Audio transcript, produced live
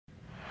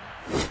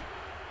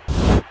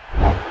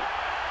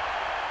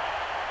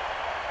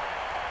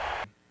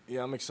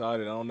Yeah, I'm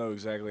excited. I don't know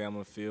exactly how I'm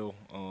gonna feel.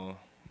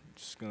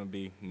 Just gonna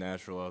be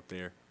natural out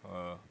there,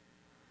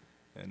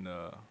 and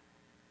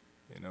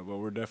but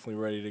we're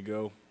definitely ready to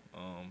go.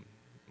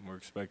 We're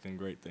expecting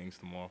great things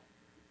tomorrow.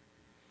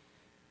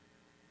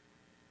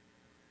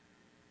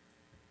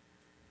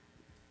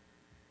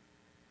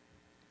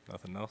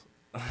 Nothing else.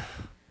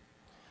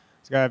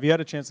 Scott, have you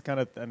had a chance to kind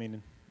of, I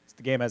mean,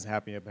 the game hasn't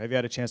happened yet, but have you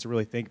had a chance to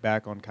really think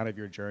back on kind of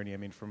your journey? I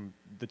mean, from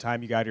the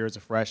time you got here as a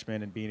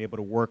freshman and being able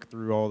to work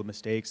through all the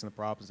mistakes and the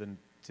problems and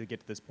to get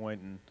to this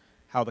point, and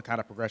how the kind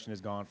of progression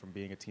has gone from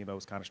being a team that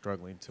was kind of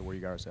struggling to where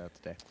you guys are at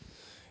today.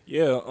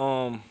 Yeah,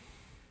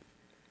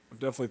 I've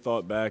definitely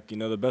thought back.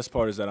 The best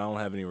part is that I don't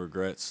have any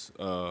regrets.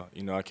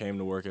 I came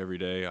to work every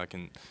day. I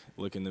can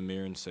look in the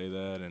mirror and say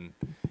that, and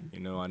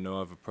I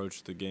know I've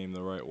approached the game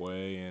the right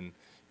way, and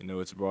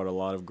it's brought a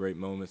lot of great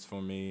moments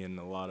for me and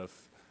a lot of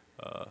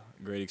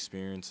great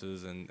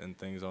experiences and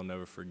things I'll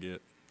never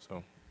forget.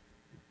 So,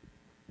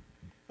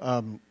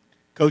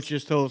 Coach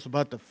just told us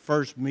about the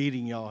first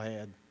meeting y'all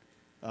had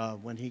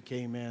when he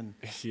came in.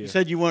 Yeah. You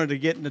said you wanted to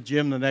get in the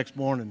gym the next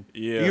morning.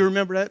 Yeah. Do you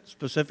remember that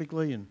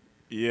specifically? And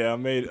yeah, I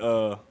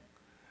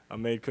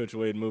made Coach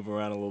Wade move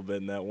around a little bit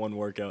in that one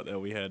workout that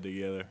we had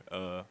together,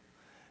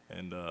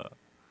 and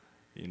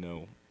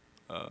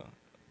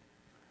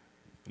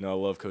I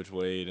love Coach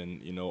Wade,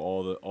 and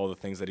all the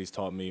things that he's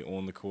taught me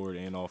on the court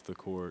and off the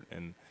court,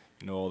 and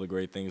all the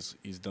great things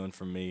he's done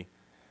for me,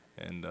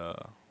 and I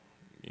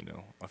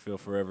feel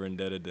forever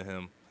indebted to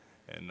him,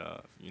 and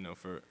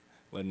for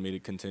letting me to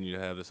continue to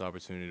have this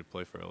opportunity to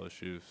play for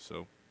LSU.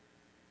 So,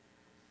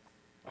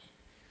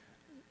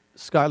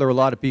 Skylar, a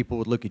lot of people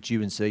would look at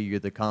you and say you're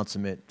the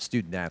consummate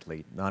student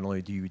athlete. Not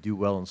only do you do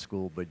well in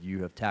school, but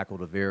you have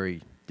tackled a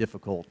very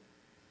difficult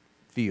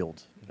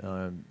field.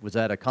 Was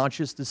that a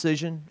conscious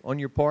decision on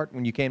your part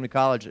when you came to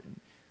college?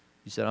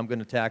 You said, I'm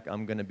going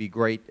to be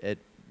great at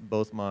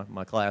both my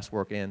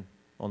classwork and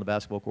on the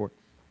basketball court?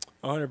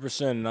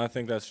 100%, and I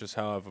think that's just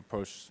how I've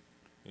approached,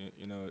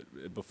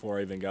 before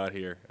I even got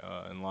here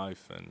in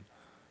life, and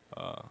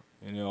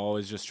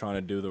always just trying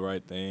to do the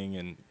right thing,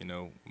 and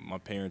my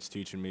parents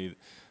teaching me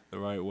the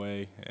right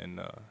way, and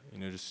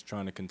just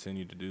trying to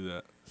continue to do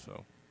that.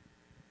 So,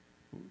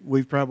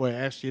 we've probably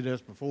asked you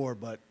this before,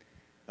 but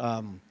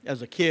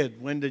as a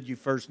kid, when did you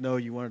first know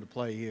you wanted to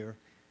play here?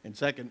 And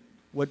second,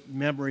 what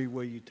memory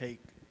will you take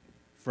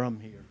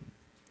from here?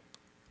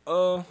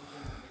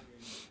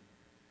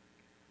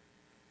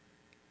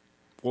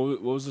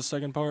 What was the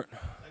second part?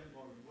 Second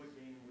part is, what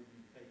game would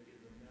you take as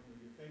a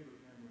memory, your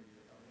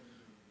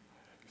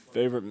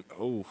favorite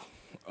memory?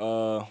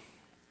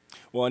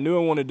 Well, I knew I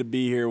wanted to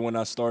be here when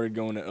I started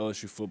going to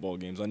LSU football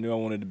games. I knew I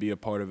wanted to be a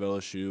part of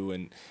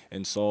LSU,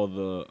 and saw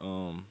the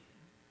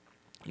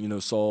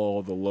saw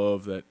all the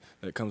love that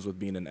comes with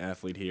being an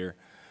athlete here.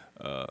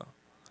 I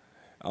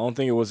don't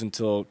think it was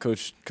until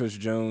Coach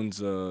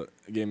Jones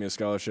gave me a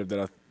scholarship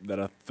that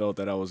I felt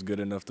that I was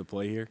good enough to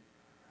play here,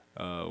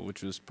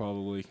 which was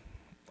probably,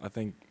 I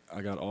think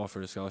I got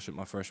offered a scholarship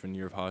my freshman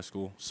year of high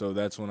school. So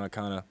that's when I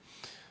kind of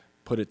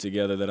put it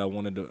together that I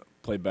wanted to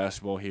play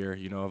basketball here.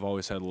 I've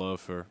always had love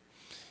for,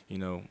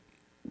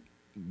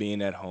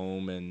 being at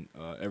home and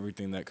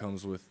everything that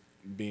comes with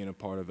being a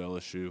part of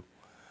LSU.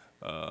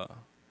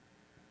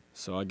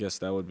 So I guess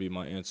that would be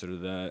my answer to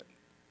that.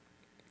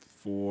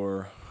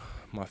 For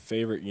my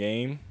favorite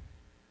game,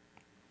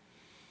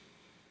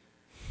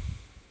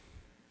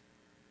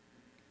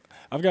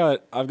 I've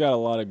got a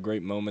lot of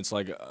great moments.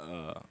 Like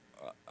I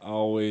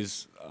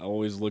always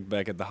look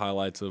back at the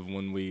highlights of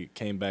when we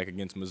came back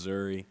against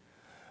Missouri.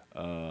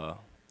 I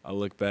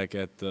look back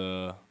at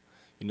the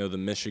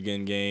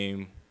Michigan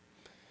game,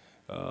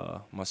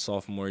 my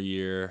sophomore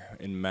year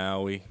in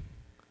Maui.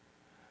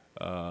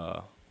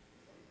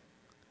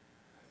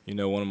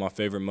 One of my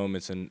favorite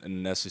moments in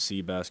an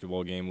SEC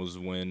basketball game was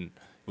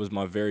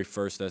my very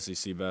first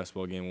SEC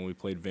basketball game when we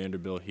played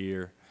Vanderbilt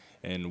here,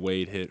 and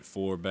Wade hit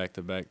 4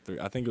 back-to-back three.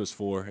 I think it was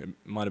 4. It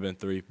might have been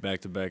 3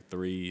 back-to-back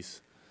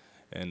threes,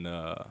 and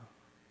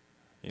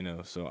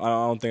so I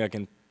don't think I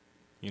can,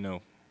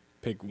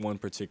 pick one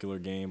particular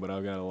game, but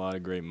I've got a lot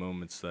of great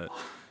moments that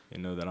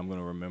that I'm going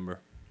to remember.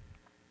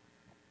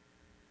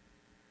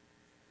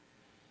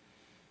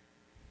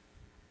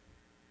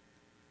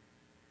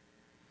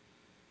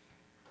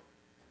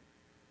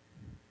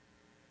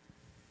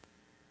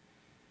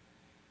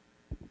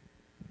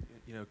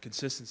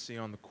 Consistency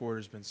on the court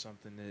has been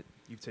something that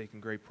you've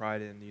taken great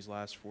pride in these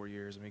last 4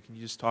 years. I mean, can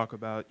you just talk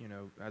about,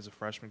 as a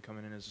freshman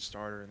coming in as a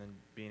starter and then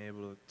being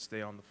able to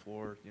stay on the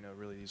floor,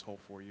 really these whole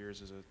 4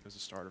 years as a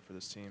starter for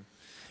this team?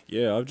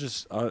 Yeah,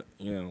 just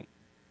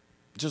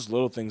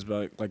little things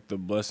about like the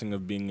blessing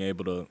of being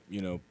able to,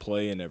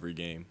 play in every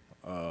game.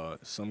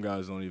 Some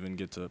guys don't even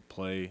get to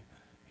play,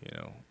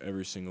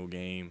 every single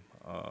game.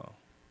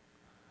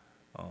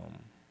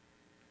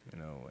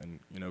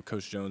 And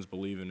Coach Jones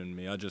believing in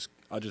me. I just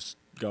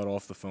got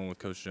off the phone with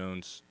Coach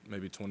Jones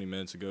maybe 20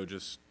 minutes ago,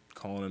 just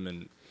calling him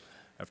and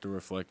after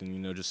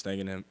reflecting, just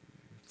thanking him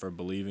for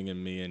believing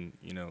in me and,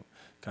 you know,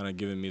 kind of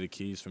giving me the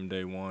keys from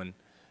day one,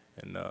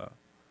 and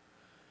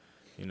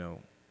you know,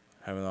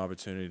 having the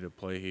opportunity to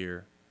play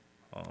here.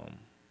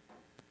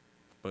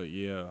 But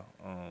yeah,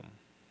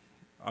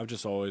 I've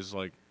just always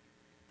like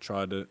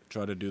tried to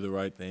do the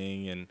right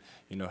thing and,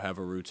 you know, have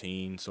a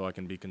routine so I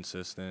can be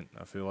consistent.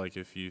 I feel like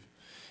if you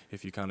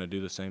kind of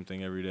do the same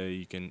thing every day,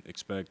 you can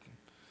expect,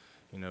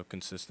 you know,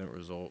 consistent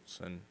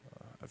results, and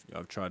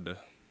I've tried to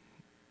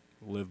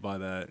live by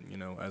that, you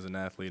know, as an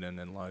athlete and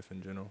in life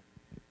in general.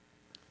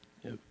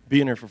 You know,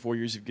 being here for 4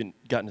 years, you've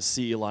gotten to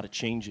see a lot of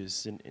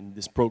changes, and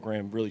this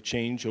program really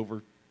changed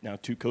over now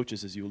 2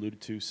 coaches, as you alluded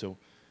to. So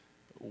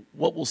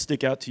what will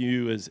stick out to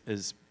you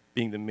as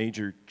being the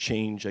major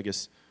change, I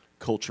guess,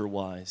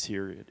 culture-wise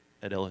here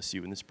at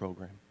LSU in this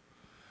program?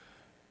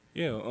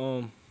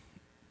 Yeah,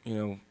 you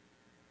know,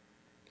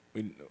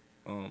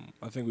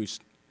 I think we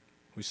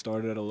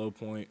started at a low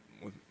point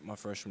with my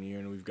freshman year,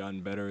 and we've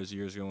gotten better as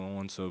years go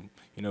on. So,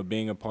 you know,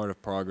 being a part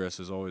of progress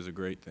is always a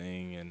great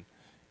thing, and,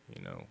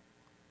 you know,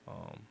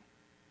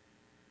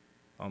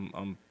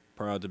 I'm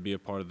proud to be a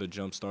part of the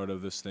jump start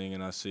of this thing,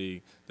 and I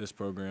see this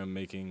program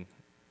making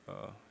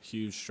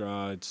huge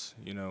strides,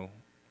 you know,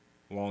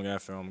 long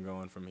after I'm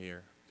going from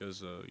here,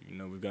 because you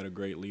know, we've got a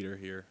great leader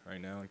here right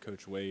now, and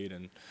Coach Wade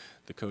and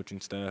the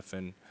coaching staff,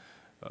 and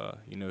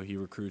you know, he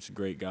recruits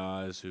great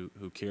guys who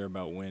care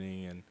about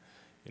winning, and,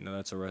 you know,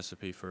 that's a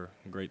recipe for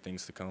great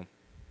things to come.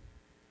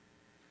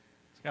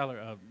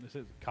 Skylar, this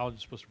is, college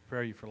is supposed to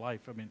prepare you for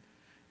life. I mean,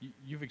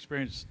 you've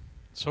experienced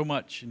so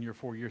much in your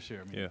 4 years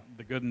here. I mean, Yeah.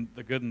 the good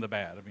and the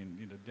bad. I mean,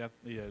 you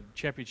know,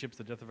 championships,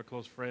 the death of a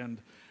close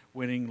friend,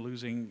 winning,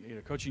 losing, you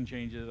know, coaching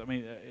changes. I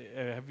mean,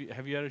 have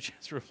you had a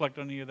chance to reflect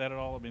on any of that at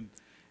all? I mean,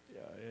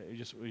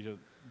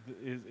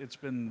 it's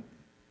been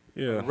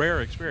a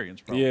rare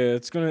experience, probably. Yeah,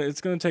 it's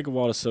gonna take a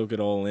while to soak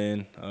it all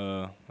in.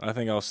 I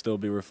think I'll still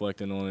be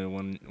reflecting on it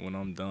when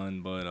I'm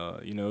done.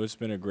 But you know, it's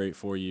been a great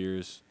 4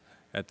 years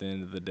at the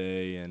end of the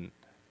day, and,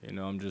 you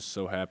know, I'm just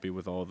so happy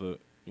with all the,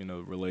 you know,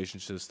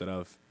 relationships that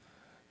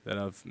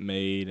I've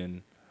made,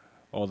 and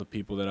all the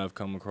people that I've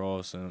come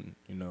across, and,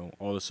 you know,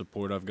 all the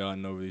support I've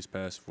gotten over these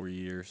past 4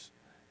 years.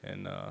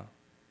 And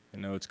you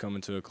know, it's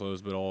coming to a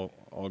close, but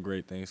all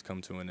great things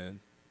come to an end.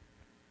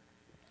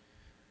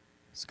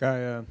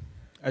 Sky,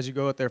 as you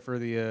go out there for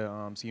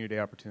the senior day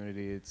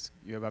opportunity,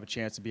 you have a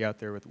chance to be out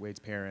there with Wade's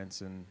parents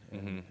and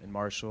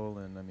Marshall,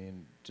 and I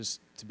mean, just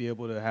to be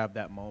able to have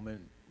that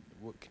moment.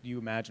 Can you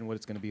imagine what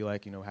it's going to be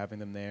like, you know, having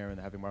them there and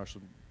having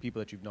Marshall,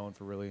 people that you've known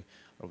for a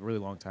really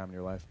long time in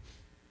your life?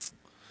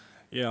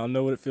 Yeah, I'll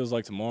know what it feels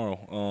like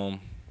tomorrow.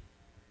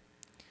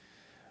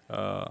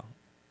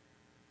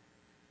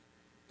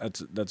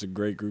 That's a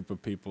great group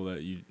of people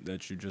that you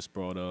just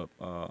brought up.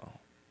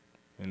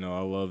 You know,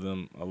 I love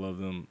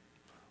them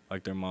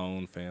like they're my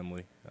own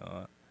family.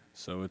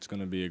 So it's going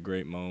to be a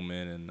great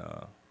moment, and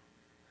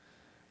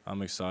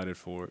I'm excited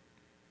for it.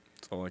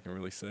 That's all I can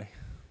really say.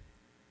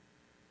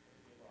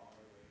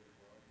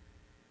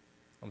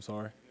 I'm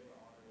sorry?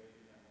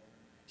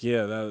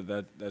 Yeah,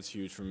 that's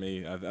huge for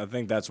me. I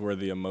think that's where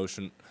the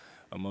emotional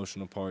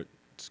part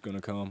is going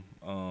to come.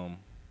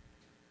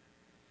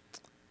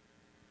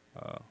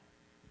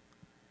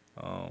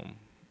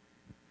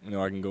 You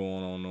know, I can go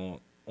on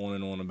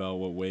and on about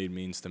what Wade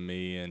means to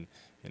me, and,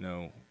 you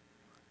know,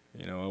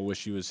 I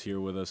wish he was here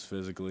with us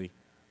physically,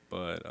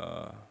 but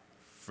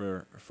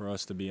for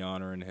us to be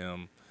honoring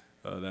him,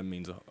 that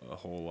means a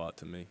whole lot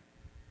to me.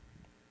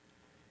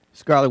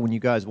 Skylar, when you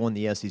guys won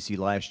the SEC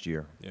last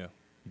year, Yeah.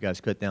 you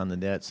guys cut down the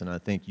nets, and I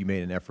think you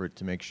made an effort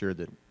to make sure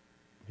that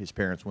his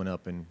parents went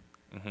up. And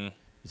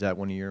is that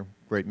one of your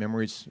great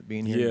memories,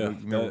 being here?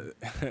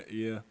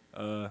 Yeah,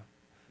 yeah.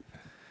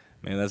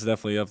 Man, that's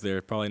definitely up there.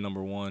 Probably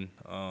number one.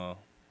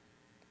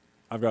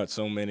 I've got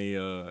so many,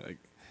 you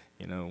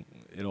know,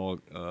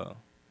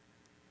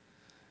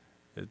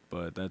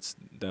 but that's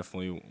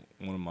definitely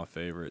one of my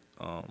favorite.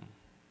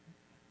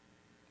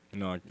 You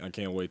know, I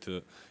can't wait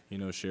to, you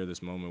know, share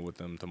this moment with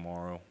them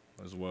tomorrow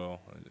as well.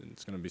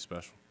 It's going to be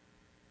special.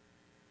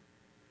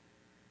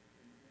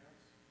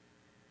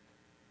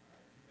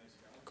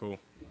 Cool.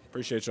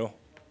 Appreciate y'all.